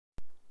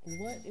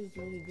What is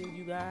really good,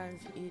 you guys?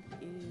 It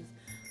is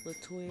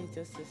Latoya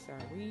Justice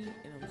Shari,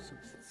 and I'm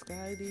super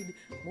excited,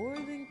 more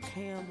than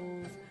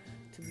Campbell's,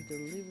 to be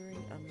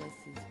delivering a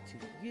message to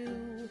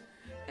you,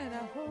 and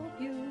I hope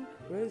you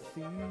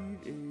receive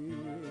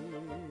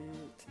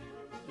it.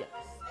 Yes.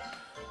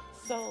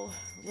 So,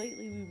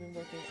 lately we've been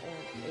working on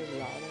a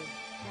lot of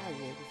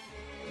projects.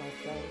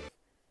 Myself,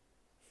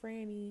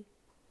 Franny,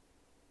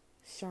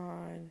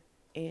 Sean,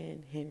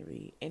 and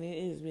Henry, and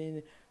it has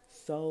been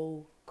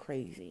so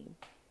crazy.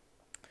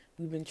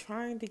 We've been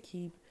trying to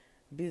keep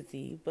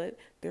busy, but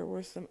there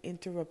were some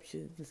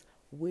interruptions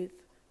with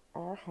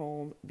our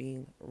home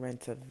being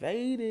renovated.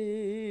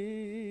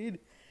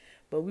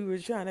 But we were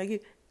trying to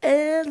get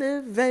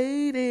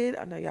elevated.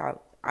 I know y'all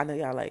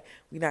like,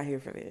 we not here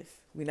for this.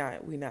 We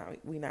not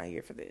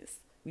here for this.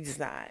 We just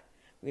not.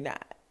 We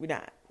not.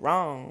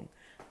 Wrong.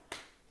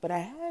 But I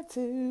had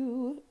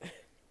to.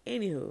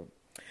 Anywho.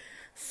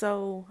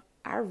 So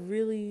I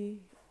really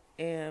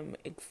am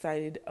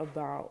excited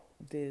about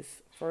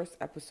this first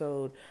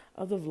episode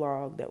of the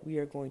vlog that we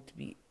are going to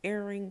be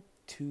airing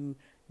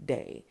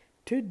today.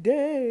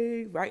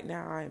 Right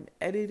now, I'm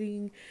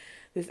editing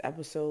this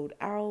episode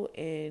out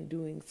and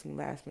doing some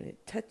last minute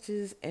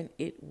touches, and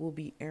it will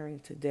be airing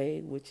today,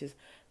 which is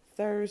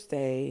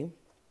Thursday.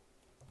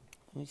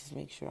 Let me just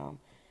make sure I'm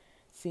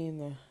seeing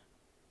the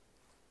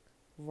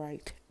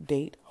right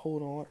date.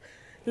 Hold on.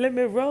 Let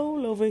me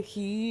roll over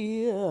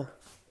here.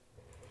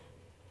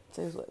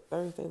 Today's what,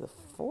 Thursday the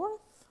 4th?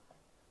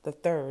 The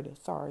 3rd,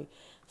 sorry.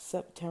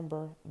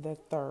 September the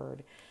 3rd.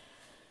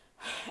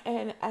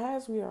 And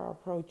as we are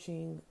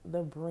approaching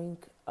the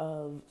brink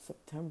of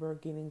September,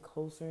 getting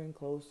closer and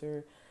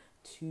closer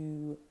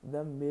to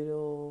the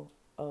middle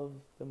of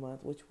the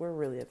month, which we're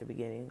really at the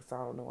beginning, so I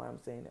don't know why I'm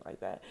saying it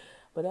like that.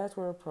 But as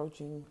we're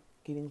approaching,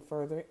 getting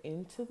further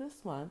into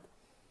this month,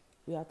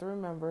 we have to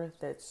remember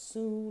that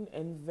soon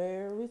and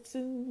very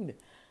soon,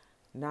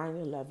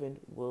 9/11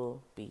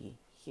 will be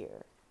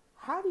here.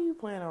 How do you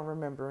plan on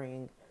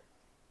remembering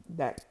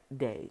that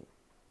day?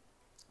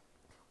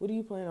 What do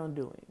you plan on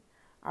doing?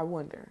 I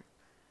wonder,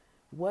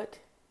 what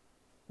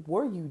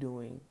were you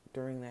doing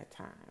during that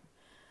time?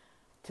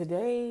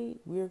 Today,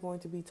 we're going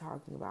to be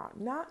talking about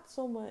not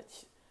so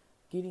much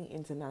getting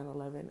into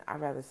 9/11. I'd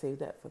rather save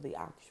that for the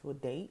actual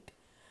date.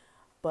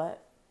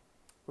 But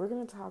we're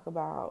going to talk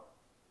about,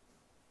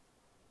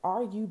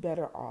 are you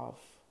better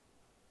off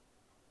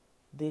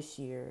this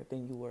year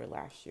than you were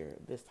last year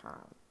this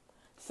time?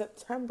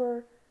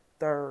 September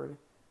 3rd,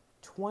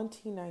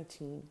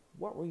 2019,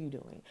 what were you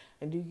doing?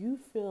 And do you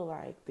feel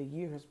like the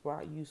year has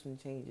brought you some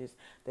changes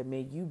that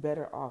made you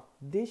better off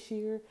this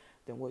year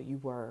than what you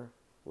were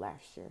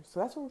last year?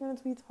 So that's what we're going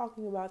to be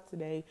talking about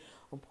today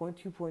on Point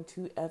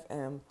 2.2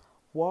 FM,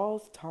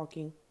 Walls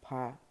Talking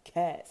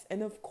Podcast.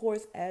 And of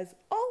course, as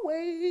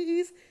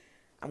always,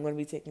 I'm going to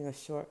be taking a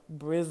short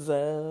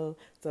brizzle.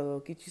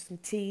 So get you some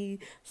tea,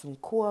 some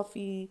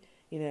coffee,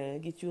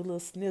 get you a little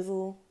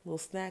snizzle, little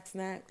snack,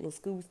 little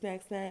Scooby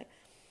snack.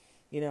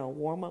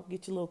 Warm up,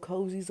 get your little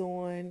cozies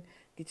on,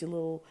 get your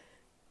little,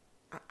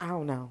 I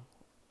don't know.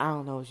 I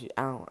don't know what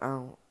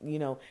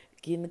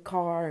get in the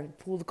car and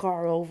pull the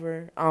car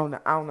over. I don't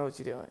know what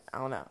you're doing. I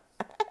don't know.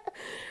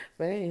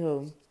 But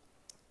anywho,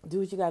 do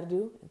what you got to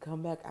do and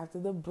come back after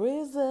the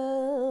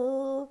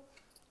brizzle.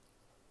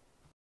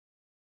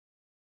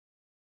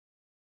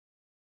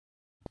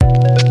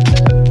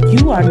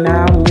 You are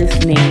now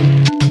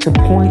listening to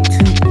Point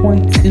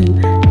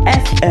 2.2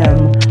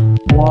 FM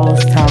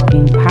Walls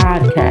Talking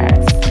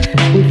Podcast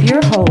with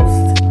your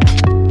host,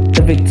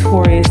 the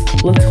victorious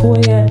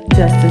Latoya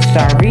Justice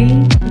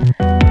Shari,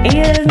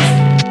 and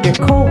your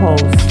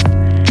co-host,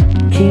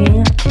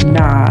 King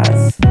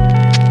Nas.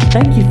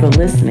 Thank you for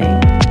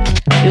listening.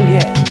 You'll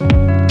hear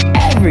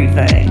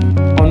everything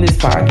on this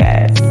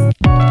podcast.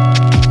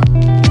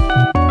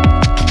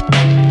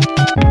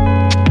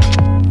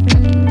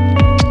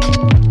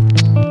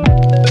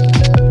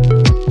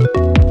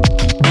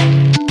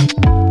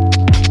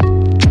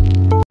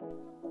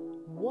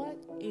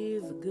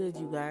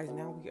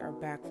 Now we are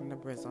back from the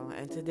Brizzle,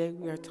 and today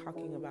we are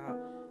talking about,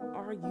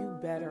 are you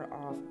better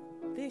off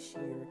this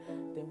year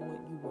than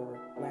what you were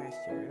last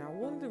year? Now,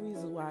 one of the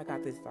reasons why I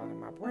got this thought in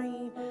my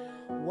brain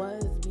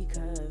was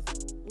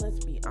because,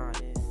 let's be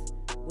honest,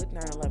 with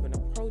 9/11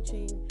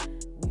 approaching,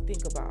 we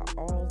think about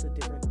all the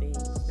different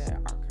things that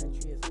our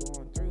country has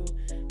gone through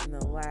in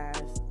the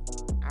last,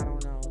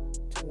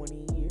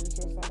 20 years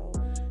or so,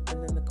 and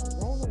then the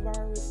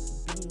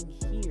coronavirus being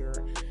here,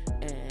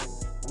 and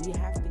we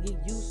have to get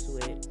used to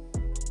it.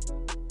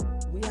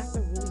 We have to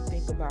really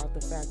think about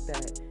the fact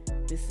that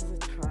this is a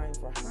time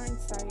for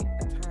hindsight,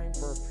 a time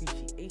for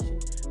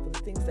appreciation for the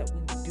things that we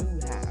do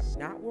have.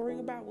 Not worrying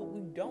about what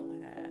we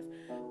don't have,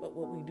 but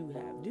what we do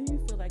have. Do you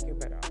feel like you're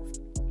better off?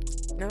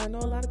 Now, I know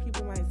a lot of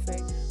people might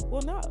say,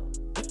 well, no.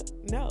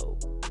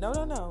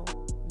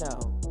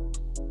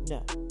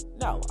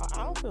 No,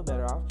 I don't feel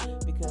better off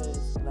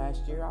because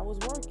last year I was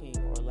working,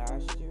 or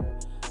last year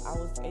I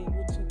was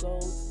able to go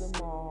to the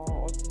mall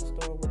or to the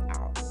store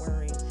without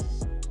wearing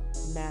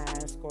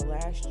mask, or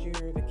last year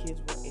the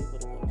kids were able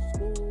to go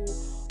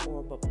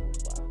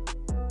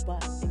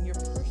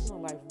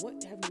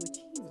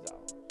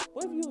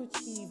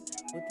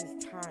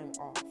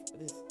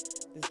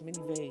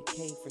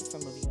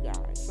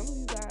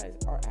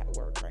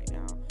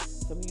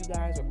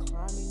guys are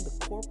climbing the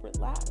corporate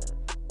ladder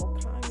or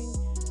climbing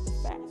the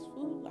fast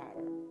food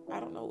ladder. I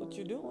don't know what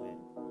you're doing.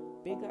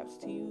 Big ups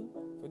to you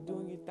for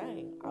doing your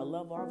thing. I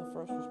love all the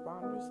first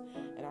responders,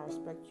 and I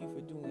respect you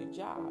for doing your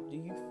job. Do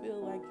you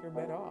feel like you're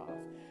better off?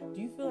 Do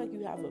you feel like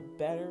you have a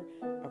better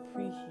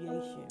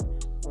appreciation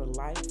for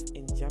life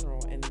in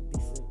general and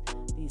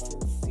the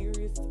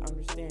sincerest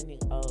understanding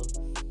of,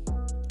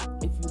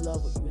 if you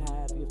love what you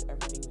have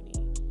everything you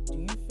need? Do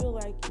you feel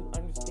like you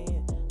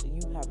understand that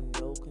you have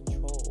no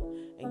control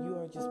and you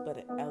are just but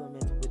an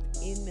element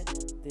within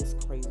this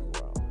crazy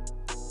world?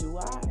 Do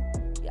I?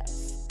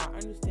 Yes. I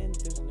understand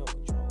that there's no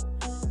control.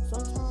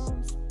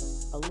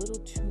 Sometimes a little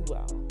too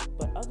well,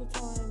 but other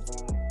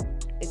times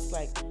it's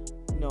like,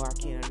 no, I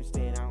can't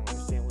understand. I don't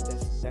understand what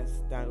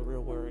that's not a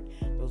real word.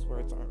 Those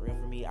words aren't real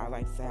for me. I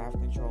like to have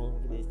control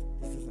over this.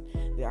 This isn't.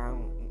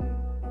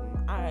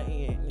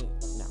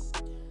 No.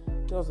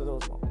 Those are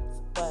those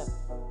moments. But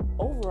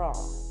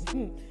overall,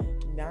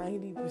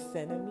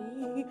 90% of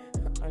me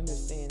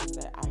understands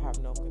that I have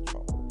no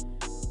control.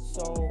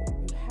 So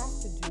you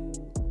have to do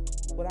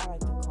what I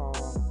like to call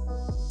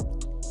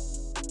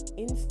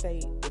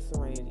instate the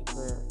serenity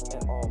prayer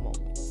at all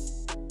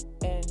moments.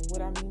 And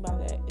what I mean by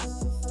that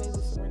is just say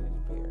the serenity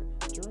prayer.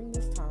 During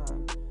this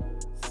time,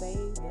 say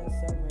the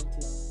serenity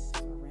prayer?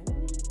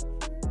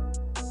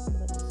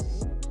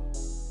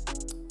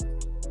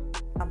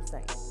 I'm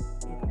saying it.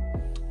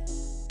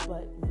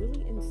 But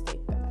really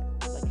instate that.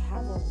 Like,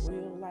 have a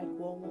real like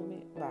whoa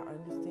moment by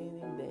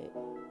understanding that,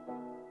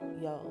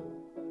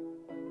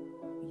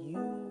 you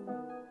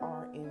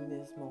are in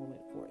this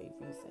moment for a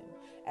reason.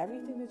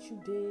 Everything that you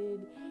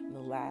did in the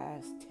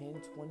last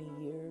 10, 20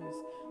 years,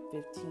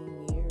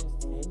 15 years,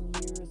 10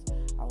 years,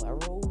 however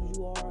old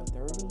you are,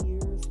 30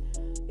 years,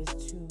 is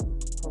to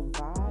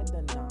provide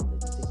the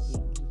knowledge to get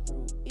you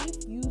through, if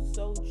you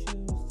so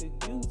choose to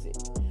use it.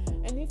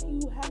 And if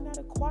you have not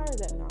acquired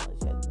that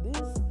knowledge yet,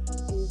 this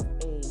is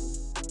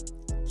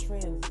a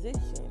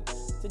transition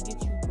to get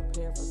you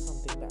prepared for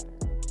something better.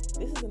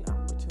 This is an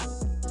opportunity.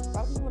 A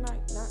lot of people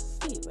might not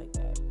see it like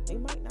that. They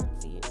might not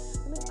see it.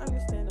 And it's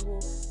understandable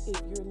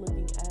if you're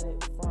looking at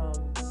it from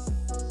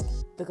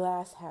the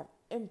glass half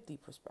empty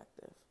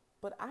perspective.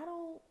 But I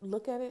don't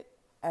look at it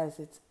as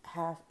it's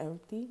half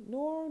empty,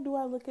 nor do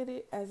I look at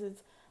it as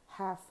it's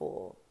half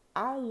full.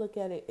 I look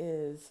at it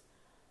as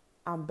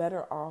I'm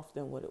better off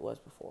than what it was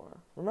before.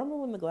 Remember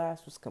when the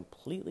glass was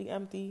completely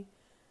empty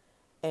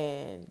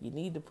and you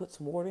need to put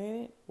some water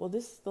in it? Well,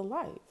 this is the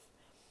life.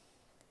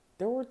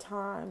 There were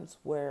times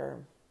where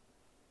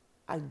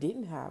I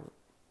didn't have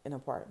an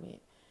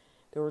apartment.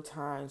 There were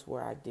times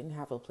where I didn't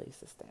have a place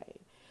to stay.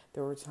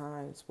 There were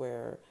times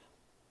where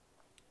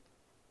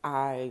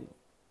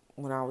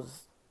when I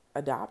was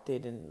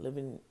adopted and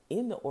living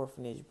in the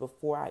orphanage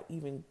before I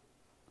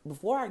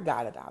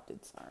got adopted,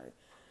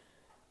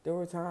 there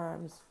were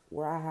times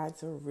where I had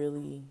to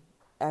really,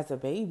 as a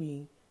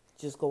baby,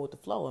 just go with the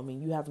flow. I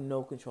mean, you have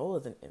no control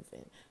as an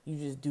infant. You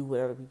just do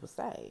whatever people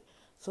say.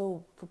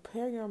 So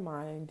prepare your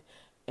mind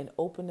and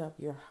open up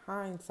your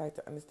hindsight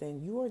to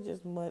understand you are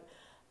just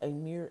a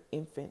mere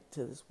infant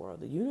to this world.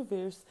 The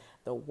universe,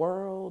 the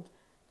world,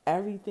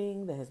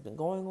 everything that has been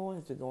going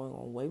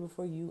on way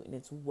before you, and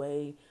it's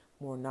way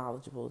more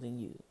knowledgeable than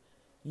you.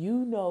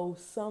 You know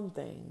some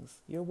things.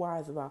 You're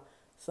wise about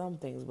some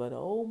things, but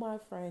oh, my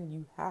friend,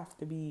 you have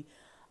to be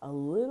a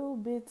little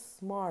bit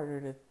smarter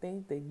to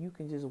think that you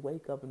can just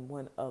wake up and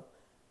one up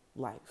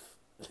life,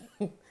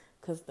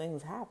 because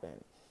things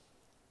happen.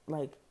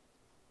 Like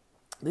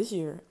this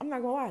year, I'm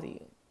not gonna lie to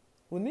you.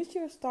 When this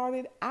year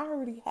started, I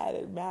already had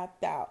it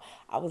mapped out.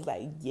 I was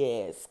like,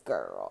 yes,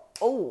 girl.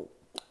 Oh,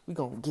 we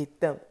gonna get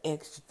them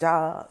extra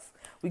jobs.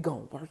 We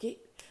gonna work it.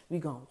 We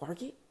gonna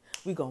work it.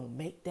 We gonna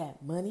make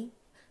that money.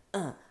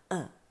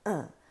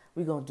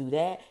 We gonna do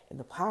that in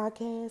the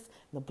podcast,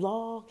 in the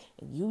blog,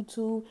 and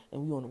YouTube,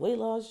 and we on the weight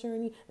loss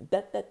journey, and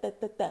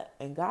that.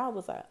 And God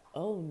was like,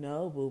 oh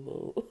no,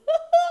 boo-boo.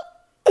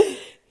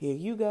 Here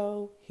you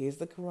go. Here's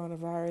the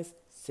coronavirus.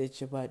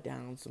 Sit your butt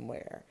down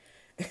somewhere.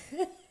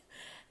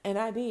 And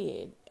I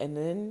did. And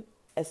then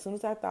as soon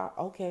as I thought,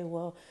 okay,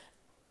 well,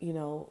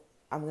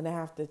 I'm going to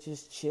have to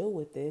just chill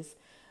with this,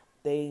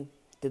 they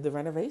did the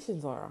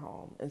renovations on our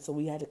home. And so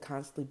we had to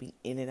constantly be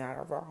in and out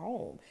of our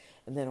home.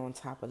 And then on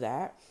top of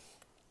that,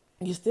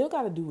 you still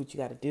got to do what you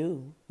got to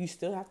do. You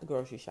still have to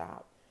grocery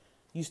shop.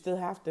 You still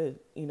have to,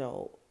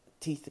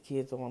 teach the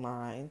kids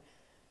online.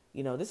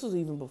 This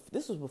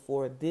was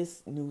before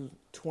this new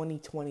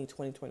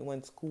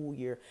 2020-2021 school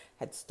year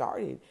had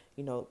started,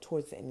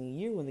 towards the end of the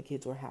year when the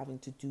kids were having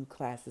to do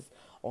classes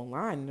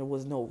online. There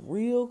was no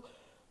real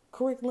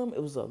curriculum.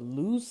 It was a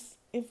loose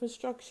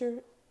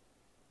infrastructure,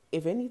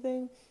 if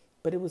anything,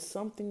 but it was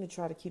something to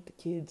try to keep the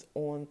kids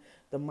on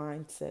the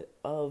mindset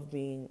of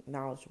being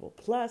knowledgeable.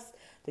 Plus,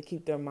 to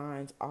keep their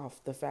minds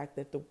off the fact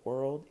that the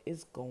world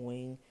is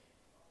going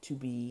to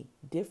be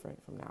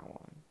different from now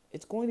on.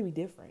 It's going to be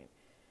different.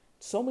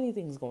 So many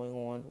things going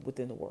on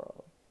within the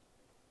world.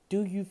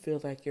 Do you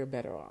feel like you're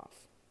better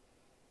off?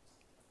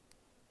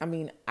 I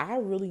mean, I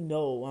really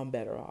know I'm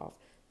better off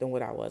than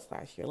what I was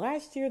last year.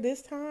 Last year,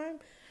 this time,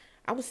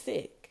 I was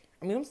sick.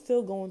 I mean, I'm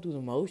still going through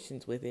the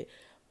motions with it,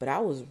 but I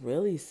was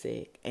really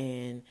sick.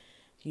 And,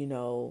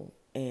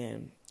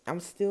 and I'm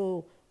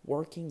still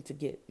working to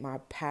get my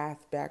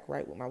path back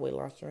right with my weight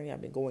loss journey.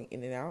 I've been going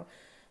in and out,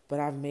 but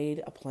I've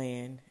made a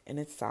plan and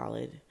it's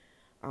solid.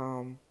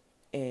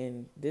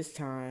 And this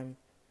time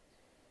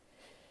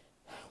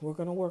we're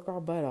going to work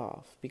our butt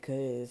off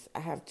because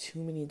I have too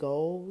many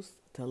goals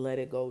to let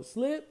it go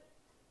slip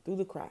through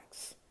the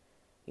cracks.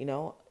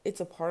 It's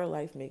a part of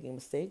life making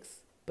mistakes,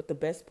 but the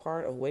best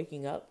part of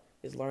waking up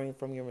is learning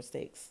from your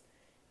mistakes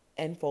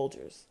and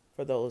Folgers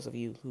for those of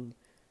you who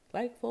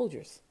like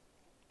Folgers.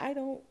 I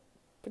don't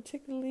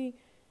particularly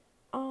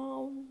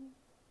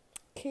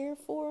care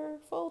for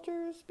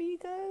Folgers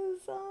because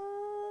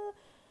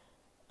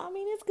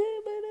it's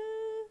good, but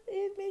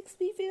it makes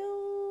me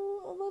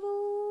feel a little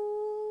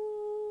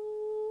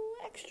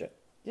extra,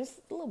 just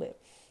a little bit.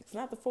 It's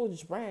not the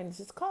Folgers brand, it's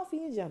just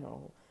coffee in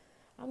general.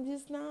 I'm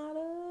just not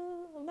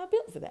I'm not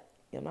built for that.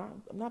 I'm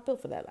not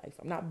built for that life.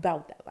 I'm not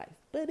about that life.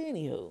 But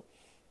anywho,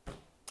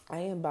 I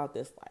am about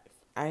this life.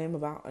 I am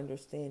about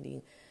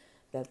understanding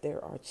that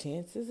there are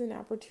chances and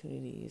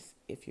opportunities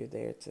if you're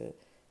there to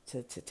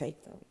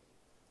take them.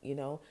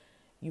 You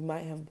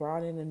might have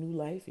brought in a new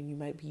life and you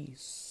might be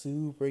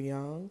super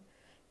young.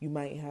 You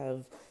might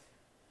have,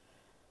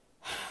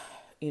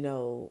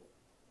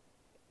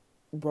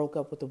 broke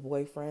up with a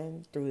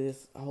boyfriend through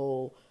this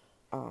whole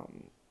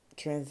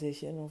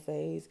transitional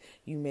phase.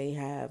 You may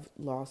have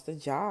lost a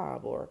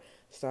job or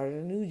started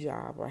a new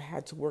job or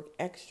had to work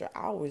extra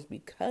hours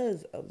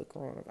because of the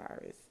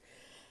coronavirus.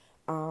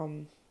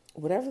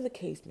 Whatever the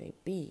case may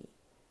be,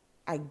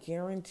 I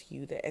guarantee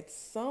you that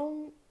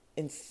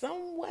in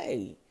some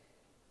way,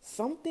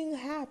 something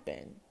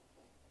happened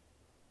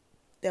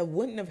that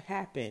wouldn't have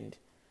happened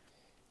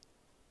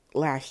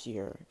last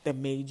year that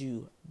made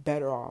you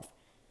better off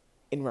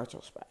in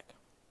retrospect.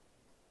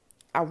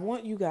 I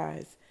want you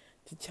guys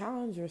to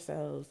challenge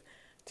yourselves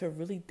to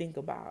really think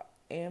about,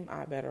 am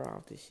I better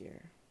off this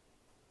year?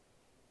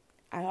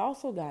 I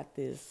also got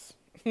this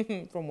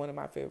from one of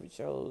my favorite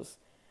shows,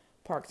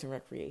 Parks and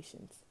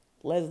Recreations,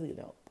 Leslie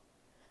Knope,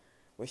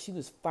 where she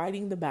was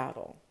fighting the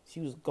battle. She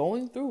was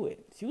going through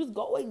it.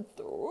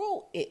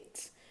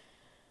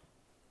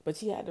 But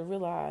she had to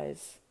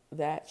realize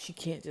that she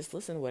can't just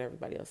listen to what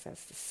everybody else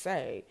has to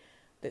say,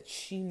 that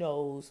she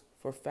knows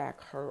for a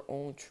fact her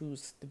own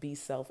truths to be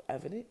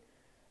self-evident,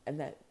 and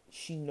that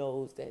she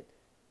knows that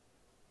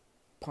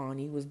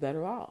Pawnee was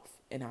better off.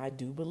 And I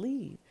do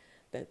believe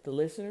that the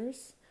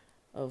listeners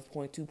of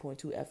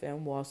 0.2.2 FM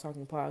Walls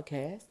Talking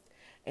Podcast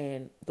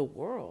and the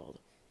world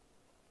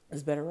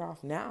is better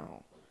off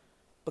now,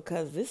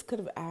 because this could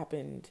have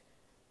happened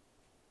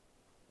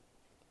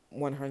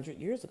 100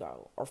 years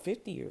ago or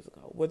 50 years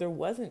ago, where there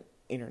wasn't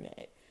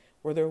internet,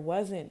 where there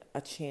wasn't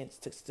a chance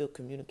to still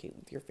communicate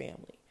with your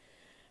family.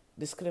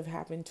 This could have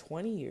happened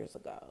 20 years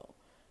ago.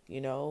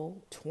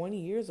 20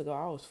 years ago,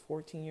 I was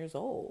 14 years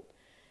old,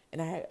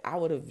 and I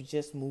would have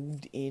just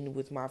moved in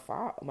with my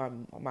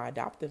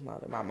adoptive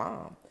mother, my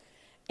mom,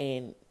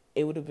 and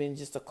it would have been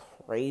just a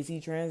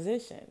crazy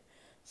transition.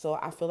 So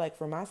I feel like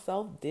for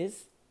myself,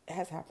 this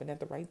has happened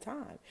at the right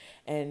time.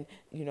 And,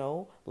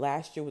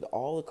 last year with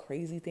all the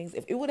crazy things,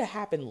 if it would have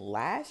happened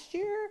last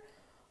year,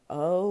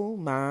 oh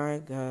my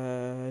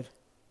God.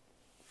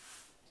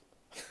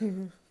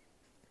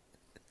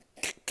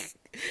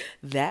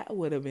 That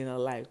would have been a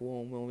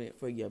lifelong moment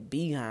for your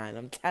behind,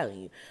 I'm telling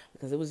you,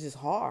 because it was just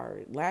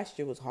hard. Last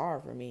year was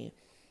hard for me.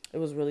 It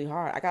was really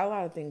hard. I got a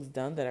lot of things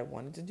done that I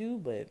wanted to do,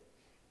 but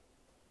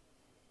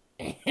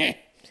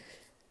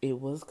it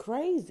was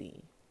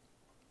crazy.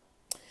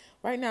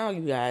 Right now,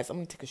 you guys, I'm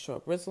going to take a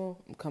short whistle.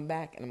 I'm going to come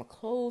back and I'm going to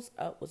close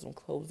up with some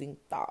closing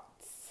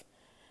thoughts.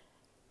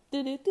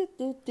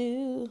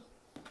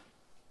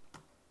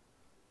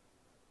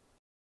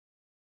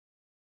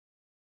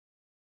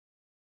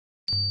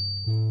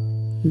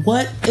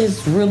 What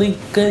is really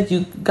good,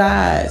 you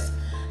guys?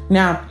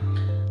 Now,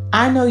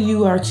 I know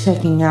you are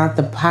checking out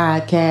the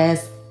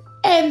podcast,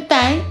 and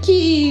thank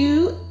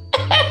you.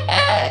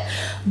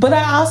 But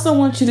I also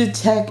want you to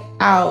check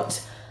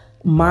out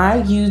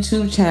my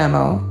YouTube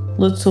channel,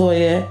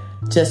 Latoya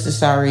Justice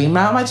Shari.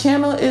 My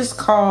channel is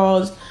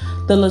called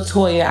The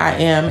Latoya I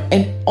Am,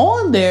 and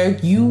on there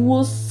you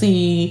will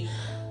see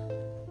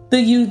the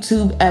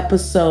YouTube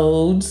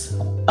episodes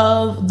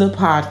of the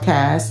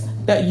podcast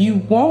that you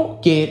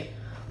won't get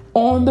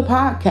on the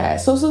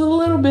podcast. So it's a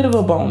little bit of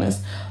a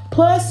bonus.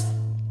 Plus,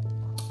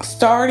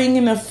 starting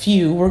in a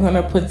few, we're going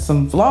to put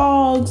some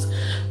vlogs.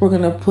 We're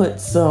going to put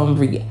some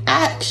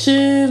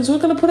reactions. We're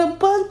going to put a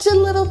bunch of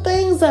little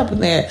things up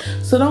in there.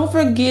 So don't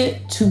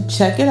forget to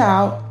check it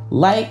out.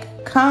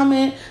 Like,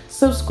 comment,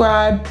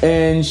 subscribe,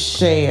 and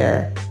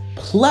share.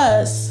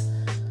 Plus,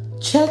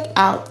 check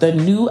out the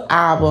new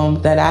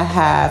album that I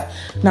have.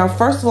 Now,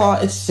 first of all,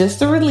 it's just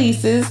the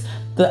releases.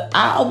 The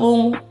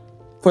album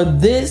for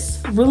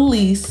this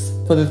release,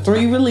 for the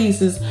 3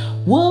 releases,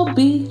 will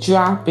be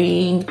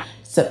dropping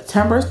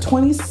September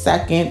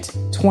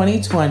 22nd,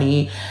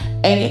 2020,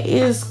 and it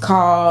is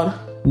called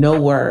No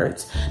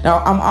Words. Now,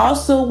 I'm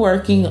also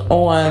working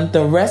on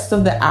the rest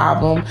of the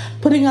album,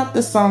 putting up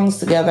the songs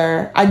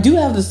together. I do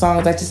have the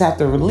songs, I just have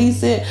to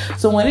release it.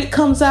 So when it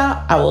comes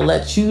out, I will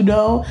let you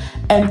know.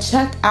 And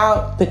check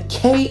out the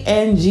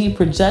KNG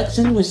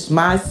Projection, which is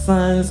my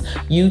son's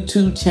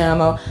YouTube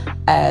channel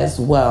as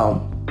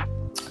well.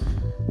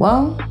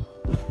 Well,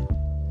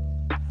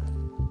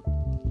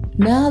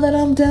 now that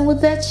I'm done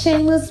with that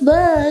shameless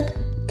plug,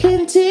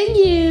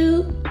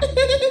 continue.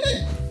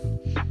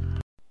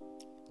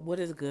 What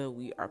is good?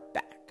 We are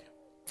back.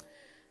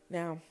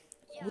 Now,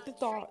 with the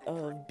thought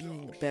of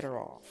being better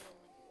off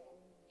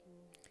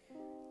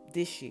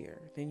this year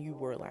than you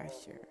were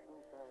last year,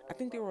 I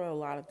think there were a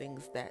lot of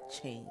things that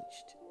changed.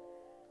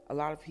 A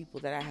lot of people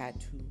that I had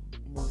to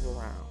move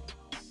around.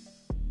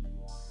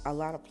 A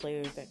lot of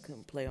players that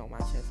couldn't play on my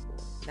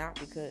chessboard. Not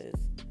because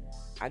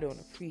I don't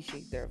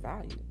appreciate their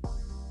value.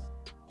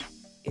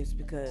 It's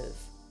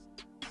because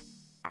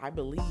I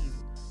believe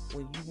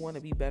when you want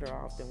to be better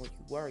off than what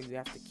you were, you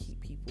have to keep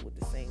people with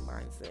the same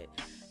mindset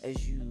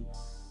as you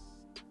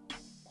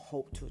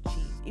hope to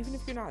achieve. Even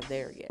if you're not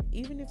there yet,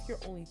 even if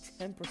you're only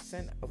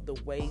 10% of the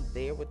way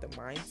there with the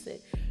mindset,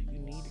 you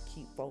need to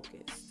keep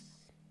focused.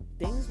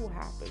 Things will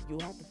happen. You'll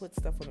have to put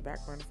stuff on the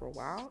back burner for a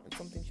while, and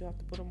some things you'll have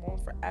to put them on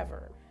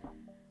forever.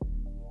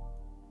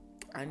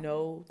 I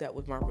know that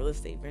with my real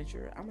estate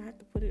venture, I'm going to have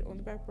to put it on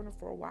the back burner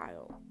for a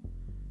while.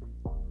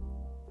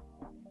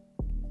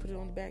 Put it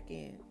on the back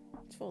end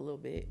for a little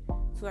bit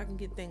so I can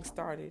get things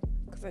started,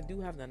 because I do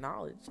have the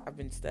knowledge. I've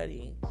been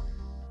studying,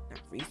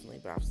 not recently,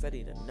 but I've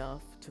studied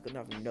enough, took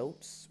enough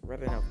notes,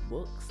 read enough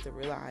books to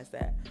realize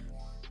that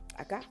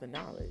I got the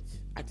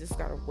knowledge. I just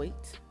gotta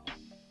wait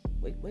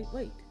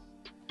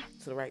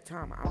to the right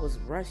time. I was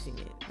rushing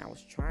it, and I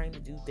was trying to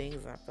do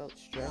things, and I felt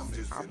stressed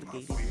and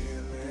obligated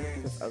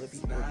because other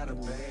people were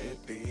doing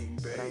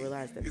it. But I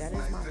realized that that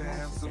is my passion, to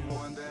help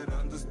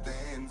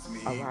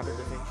people. A lot of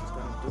the ventures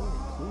that I'm doing,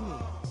 including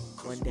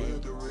one day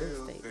real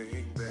estate.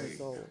 And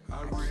so I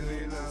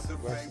can't just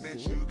rush and do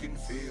it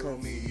because I can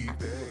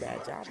do a bad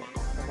job of it.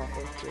 And my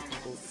first deal can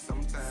go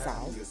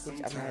south, which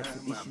I've had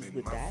some issues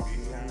with that.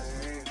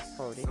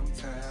 Heard it.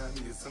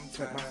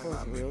 But my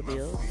first real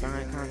deal,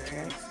 sign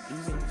contracts,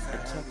 even a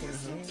check in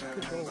hand,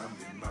 could go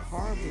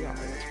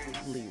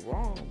horribly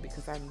wrong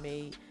because I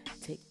may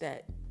take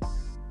that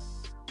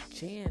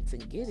chance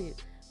and get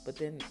it, but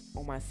then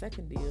on my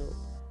second deal,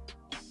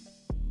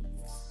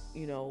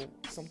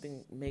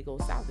 something may go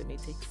south. It may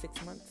take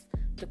 6 months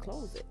to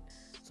close it.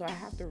 So I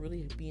have to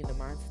really be in the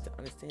mindset to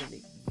understand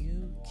that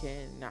you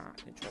cannot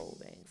control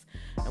things.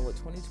 And what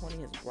 2020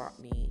 has brought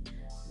me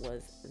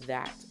was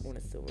that on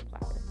a silver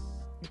platter.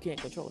 You can't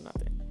control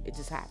nothing. It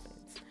just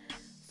happens.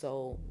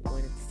 So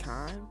when it's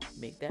time,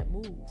 make that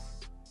move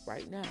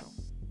right now.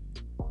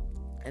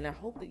 And I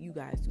hope that you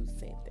guys do the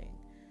same thing.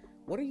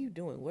 What are you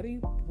doing? What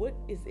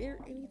is there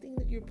anything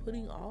that you're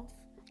putting off?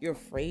 You're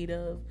afraid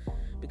of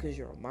because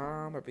you're a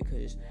mom, or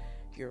because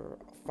you're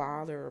a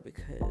father, or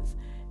because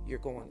you're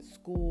going to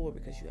school, or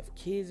because you have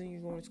kids and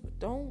you're going to school.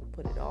 Don't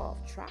put it off.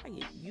 Try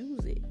it.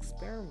 Use it.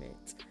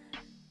 Experiment.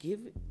 Give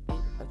it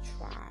a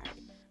try.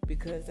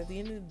 Because at the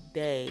end of the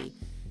day,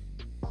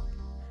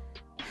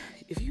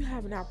 if you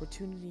have an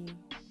opportunity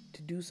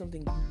to do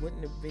something you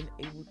wouldn't have been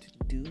able to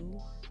do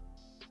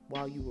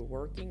while you were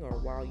working or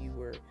while you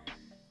were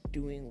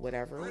doing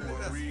whatever,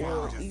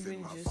 or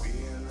even just to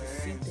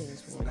see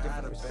things from a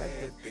different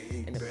perspective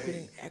and to put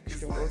in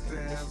extra work and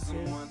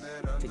initiative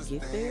to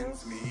get there, then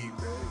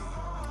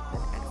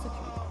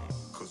execute on it.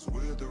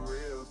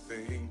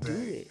 Do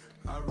it.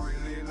 I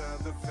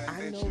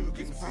know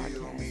this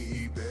podcast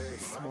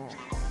is small.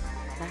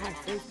 I have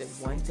faith that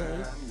one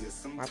day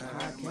my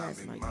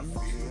podcast, my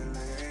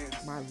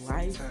YouTube, my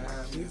life,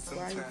 my kids'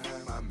 life,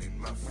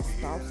 my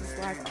spouse's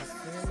life, our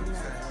family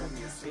life will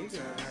be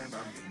bigger.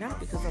 Not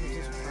because I'm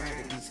just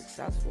trying to be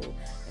successful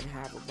and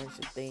have a bunch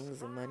of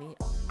things and money.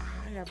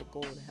 I have a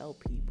goal to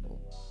help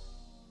people.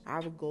 I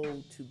have a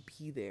goal to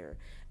be there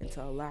and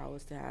to allow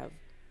us to have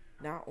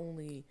not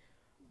only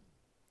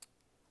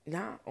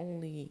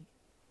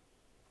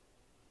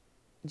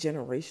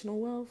generational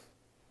wealth,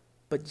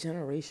 but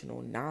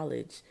generational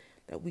knowledge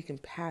that we can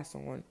pass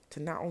on to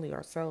not only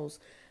ourselves,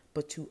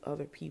 but to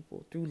other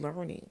people through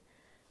learning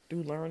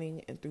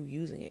and through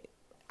using it.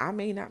 I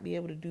may not be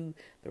able to do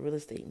the real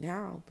estate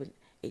now, but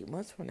 8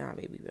 months from now,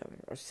 maybe better,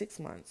 or 6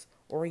 months,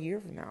 or a year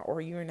from now, or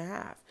a year and a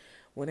half.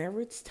 Whenever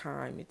it's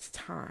time, it's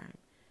time.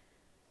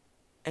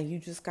 And you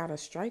just got to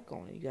strike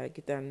on it. You got to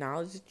get the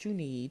knowledge that you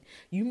need.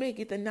 You may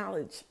get the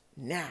knowledge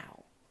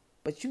now,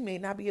 but you may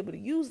not be able to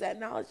use that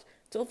knowledge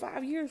till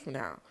 5 years from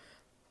now.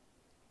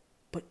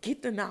 But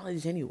get the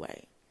knowledge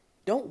anyway.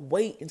 Don't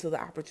wait until the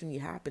opportunity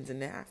happens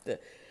and then have to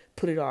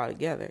put it all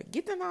together.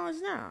 Get the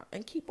knowledge now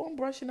and keep on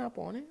brushing up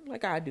on it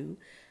like I do.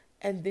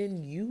 And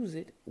then use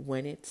it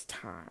when it's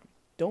time.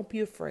 Don't be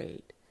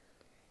afraid.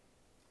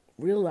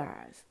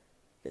 Realize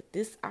that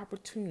this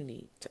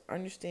opportunity to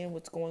understand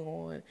what's going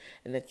on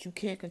and that you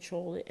can't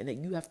control it and that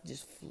you have to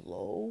just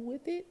flow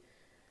with it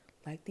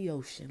like the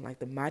ocean, like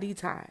the mighty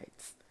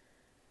tides,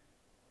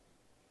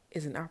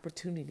 is an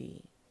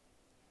opportunity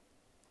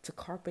to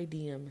carpe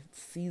diem,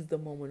 seize the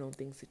moment on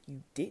things that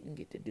you didn't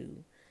get to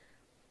do.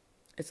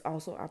 It's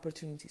also an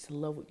opportunity to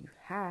love what you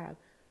have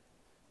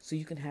so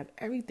you can have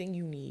everything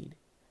you need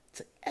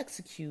to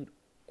execute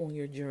on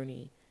your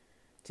journey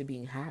to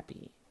being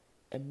happy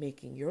and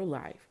making your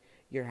life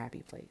your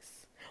happy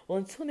place. Well,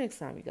 until next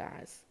time, you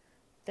guys,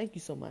 thank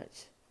you so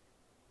much.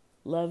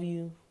 Love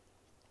you.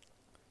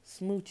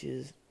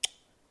 Smooches.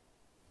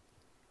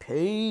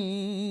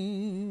 Peace.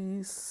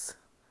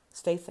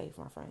 Stay safe,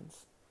 my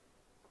friends.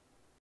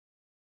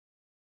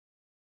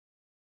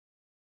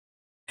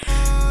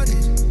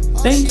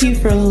 Thank you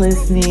for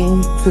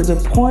listening to the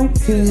Point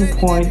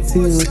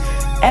 2.2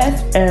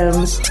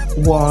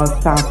 FM Walls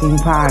Talking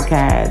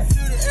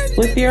Podcast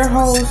with your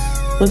host,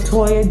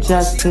 Latoya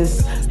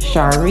Justice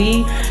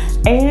Shari,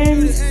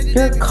 and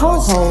your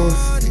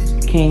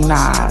co-host, King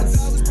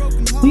Nas.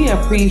 We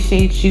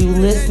appreciate you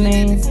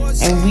listening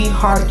and we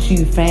heart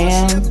you,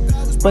 fam.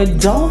 But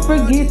don't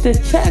forget to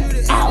check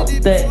out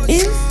the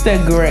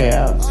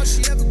Instagram,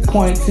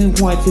 Point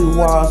 2.2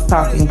 Walls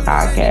Talking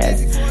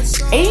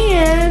Podcast,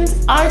 and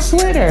our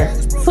Twitter,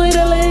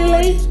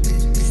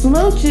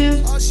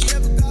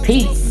 Smooches.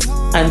 Peace.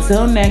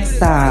 Until next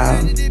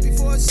time.